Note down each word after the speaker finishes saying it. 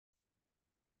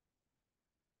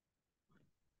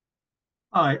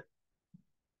Hi,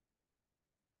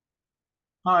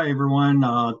 hi everyone.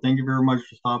 Thank you very much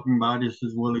for stopping by. This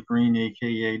is Willie Green,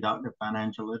 aka Dr.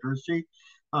 Financial Literacy.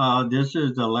 This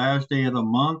is the last day of the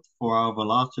month for our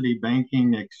Velocity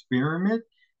Banking experiment,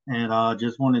 and I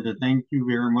just wanted to thank you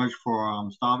very much for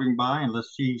stopping by. And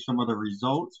let's see some of the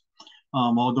results.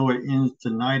 Although it ends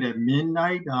tonight at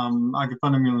midnight, I can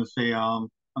fundamentally say I'm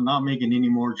not making any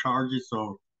more charges,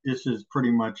 so this is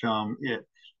pretty much it.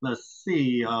 Let's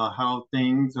see how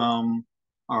things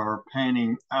are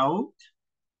panning out.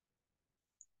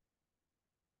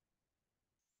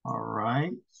 All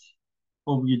right.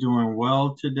 Hope you're doing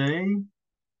well today.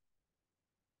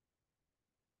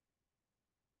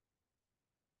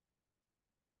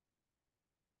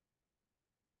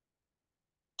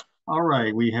 All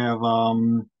right. We have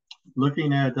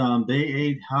looking at day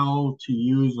 8, how to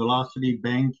use velocity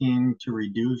banking to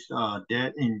reduce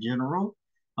debt in general,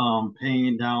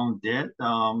 paying down debt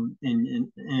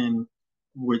in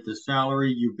with the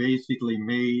salary you basically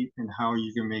made and how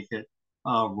you can make it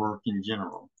work in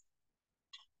general.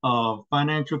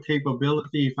 Financial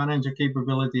capability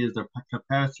is the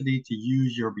capacity to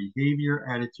use your behavior,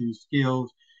 attitude,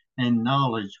 skills, and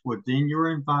knowledge within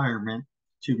your environment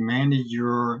to manage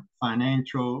your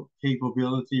financial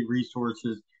capability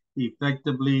resources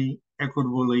effectively,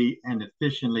 equitably, and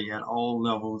efficiently at all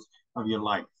levels of your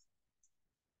life.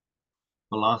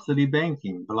 Velocity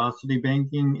banking. Velocity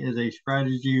banking is a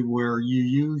strategy where you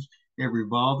use a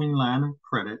revolving line of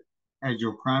credit as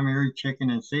your primary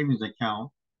checking and savings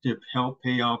account to help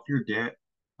pay off your debt.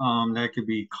 That could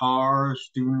be cars,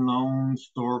 student loans,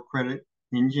 store credit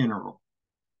in general.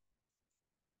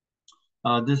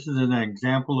 This is an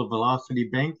example of velocity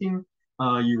banking.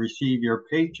 You receive your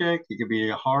paycheck. It could be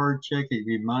a hard check, it could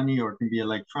be money, or it can be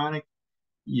electronic.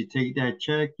 You take that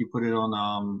check, you put it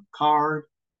on card,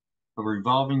 a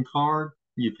revolving card.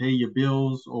 You pay your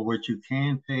bills or what you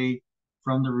can pay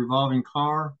from the revolving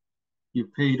card. You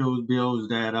pay those bills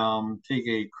that take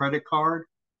a credit card.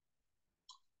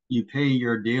 You pay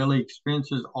your daily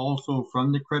expenses also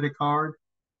from the credit card.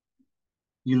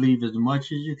 You leave as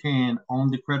much as you can on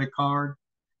the credit card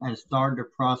and start the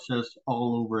process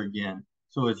all over again.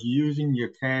 So it's using your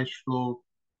cash flow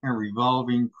and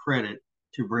revolving credit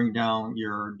to bring down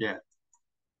your debt.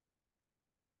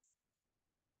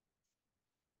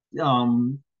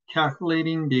 um,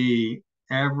 Calculating the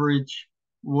average,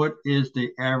 what is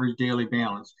the average daily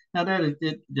balance? Now that is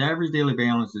it, the average daily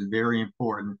balance is very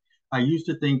important. I used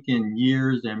to think in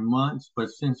years and months, but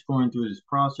since going through this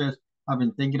process, I've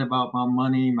been thinking about my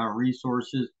money, my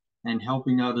resources, and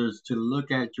helping others to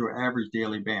look at your average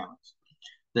daily balance.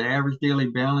 The average daily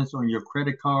balance on your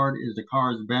credit card is the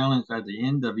card's balance at the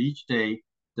end of each day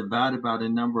divided by the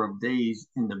number of days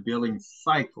in the billing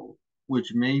cycle,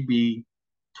 which may be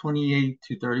 28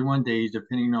 to 31 days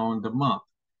depending on the month.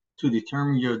 To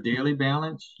determine your daily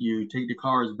balance, you take the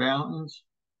card's balance,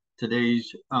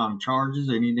 today's charges,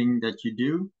 anything that you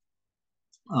do,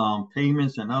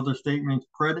 payments and other statements,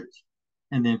 credits,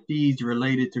 and then fees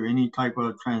related to any type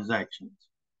of transactions.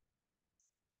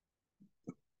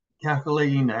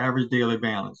 Calculating the average daily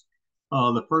balance.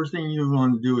 The first thing you're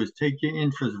going to do is take your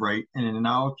interest rate, and in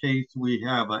our case, we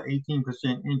have an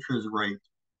 18% interest rate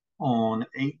on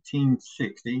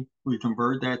 1860. We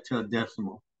convert that to a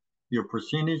decimal. Your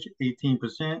percentage,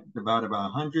 18% divided by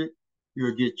 100,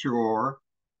 you'll get your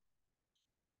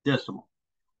decimal.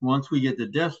 Once we get the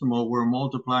decimal, we're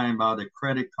multiplying by the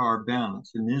credit card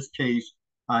balance. In this case,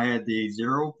 I had the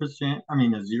 0%,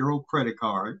 a zero credit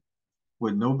card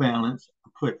with no balance. I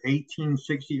put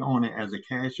 1860 on it as a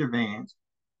cash advance.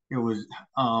 It was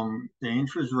the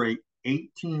interest rate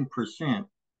 18%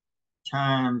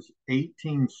 times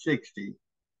 1860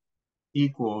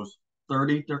 equals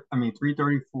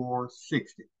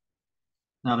 334.60.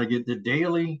 Now to get the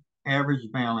daily average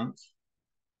balance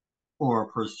or a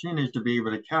percentage to be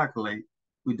able to calculate,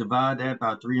 we divide that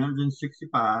by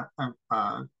 365,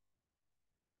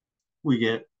 we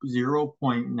get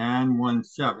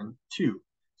 0.9172.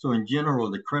 So in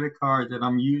general, the credit card that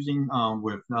I'm using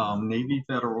with Navy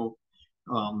Federal,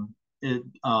 it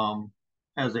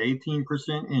has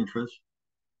 18% interest.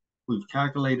 We've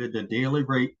calculated the daily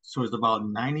rate, so it's about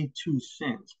 92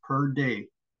 cents per day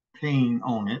paying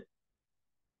on it.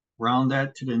 Round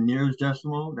that to the nearest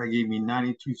decimal, that gave me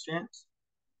 92 cents.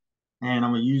 And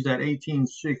I'm going to use that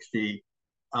 1860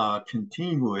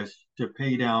 continuous to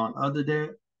pay down other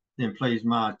debt, then place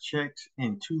my checks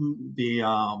into the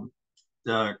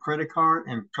credit card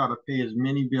and try to pay as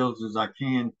many bills as I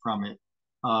can from it.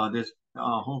 This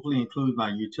hopefully includes my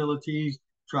utilities,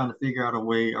 trying to figure out a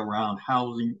way around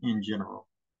housing in general.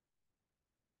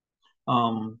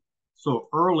 So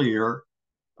earlier,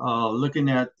 looking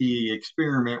at the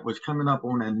experiment was coming up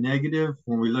on a negative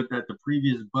when we looked at the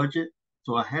previous budget.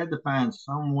 So I had to find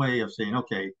some way of saying,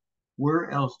 okay,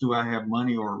 where else do I have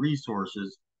money or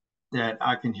resources that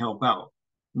I can help out?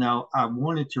 Now, I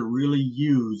wanted to really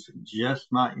use just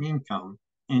my income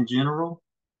in general,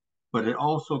 but it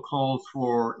also calls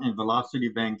for in velocity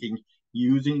banking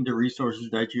using the resources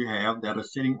that you have that are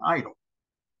sitting idle.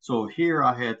 So here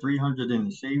I had 300 in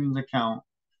the savings account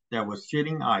that was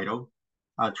sitting idle.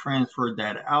 I transferred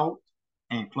that out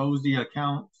and closed the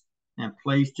account and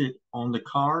placed it on the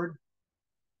card.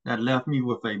 That left me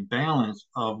with a balance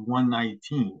of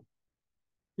 119.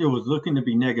 It was looking to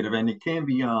be negative, and it can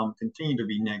be continue to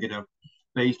be negative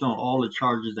based on all the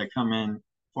charges that come in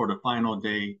for the final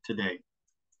day today.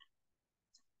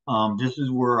 This is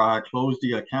where I closed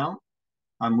the account.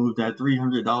 I moved that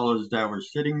 $300 that were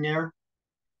sitting there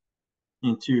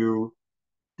into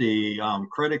the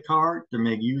credit card to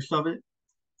make use of it.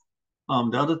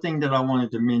 The other thing that I wanted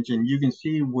to mention, you can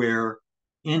see where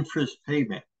interest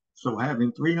payment. So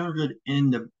having 300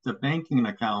 in the banking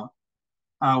account,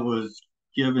 I was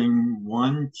giving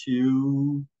 1,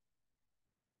 2,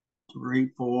 3,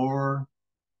 4,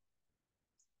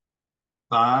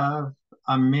 5.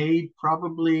 I made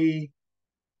probably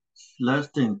less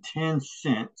than 10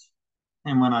 cents.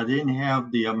 And when I didn't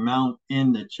have the amount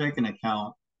in the checking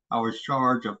account, I was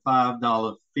charged a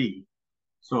 $5 fee.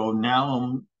 So now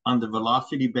I'm under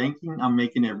velocity banking, I'm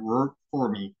making it work for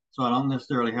me. So I don't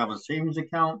necessarily have a savings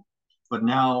account, but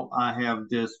now I have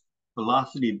this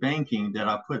velocity banking that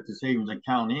I put the savings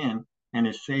account in, and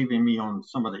it's saving me on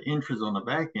some of the interest on the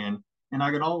back end. And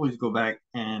I can always go back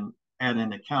and add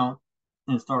an account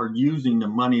and start using the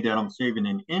money that I'm saving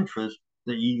in interest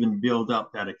to even build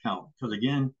up that account. Because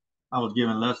again, I was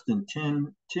given less than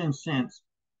 10 cents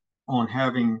on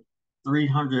having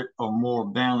 300 or more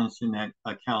balance in that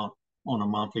account on a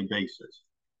monthly basis.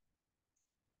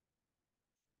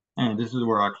 And this is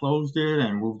where I closed it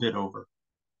and moved it over.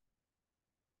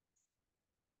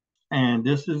 And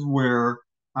this is where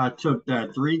I took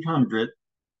that 300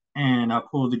 and I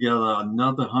pulled together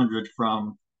another 100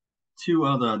 from two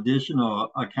other additional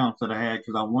accounts that I had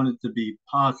because I wanted to be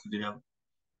positive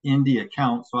in the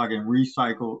account so I can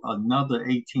recycle another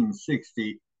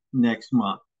 1860 next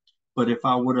month. But if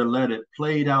I would have let it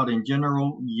played out in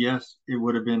general, yes, it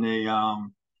would have been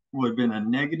a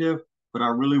negative. But I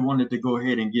really wanted to go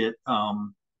ahead and get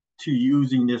to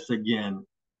using this again.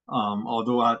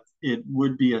 Although it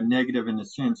would be a negative in the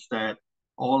sense that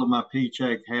all of my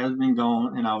paycheck has been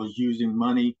gone, and I was using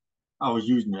money. I was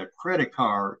using a credit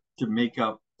card to make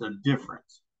up the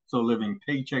difference. So living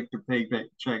paycheck to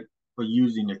paycheck, but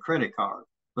using the credit card.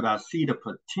 But I see the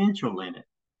potential in it,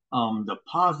 the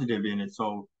positive in it.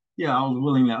 So yeah, I was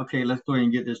willing to, okay, let's go ahead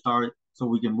and get this started so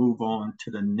we can move on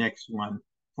to the next one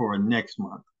for next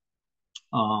month.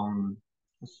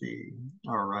 Let's see.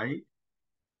 All right.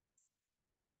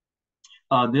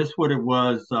 This what it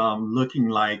was looking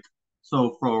like.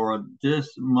 So for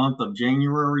this month of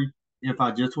January, if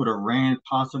I just would have ran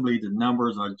possibly the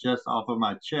numbers are just off of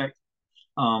my check,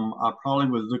 I probably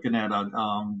was looking at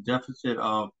a deficit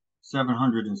of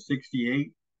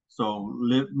 768. So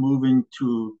moving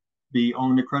to be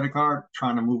on the credit card,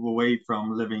 trying to move away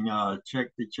from living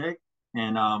check to check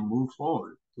and move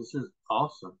forward. This is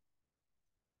awesome.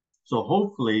 So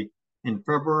hopefully in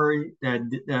February that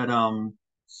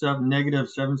negative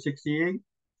 768,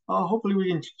 hopefully we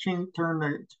can turn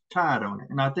the tide on it,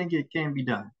 and I think it can be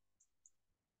done.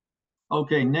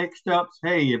 Okay, next ups.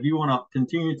 Hey, if you want to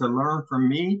continue to learn from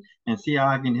me and see how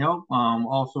I can help,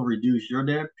 also reduce your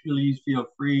debt, please feel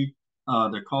free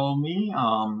to call me.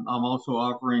 I'm also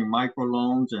offering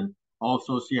microloans and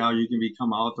also see how you can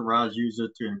become an authorized user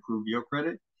to improve your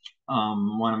credit.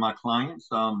 One of my clients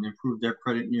improved their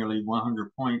credit nearly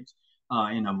 100 points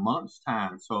in a month's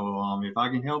time. So if I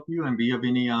can help you and be of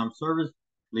any service,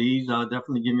 please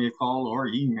definitely give me a call or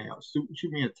email.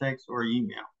 Shoot me a text or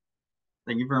email.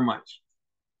 Thank you very much.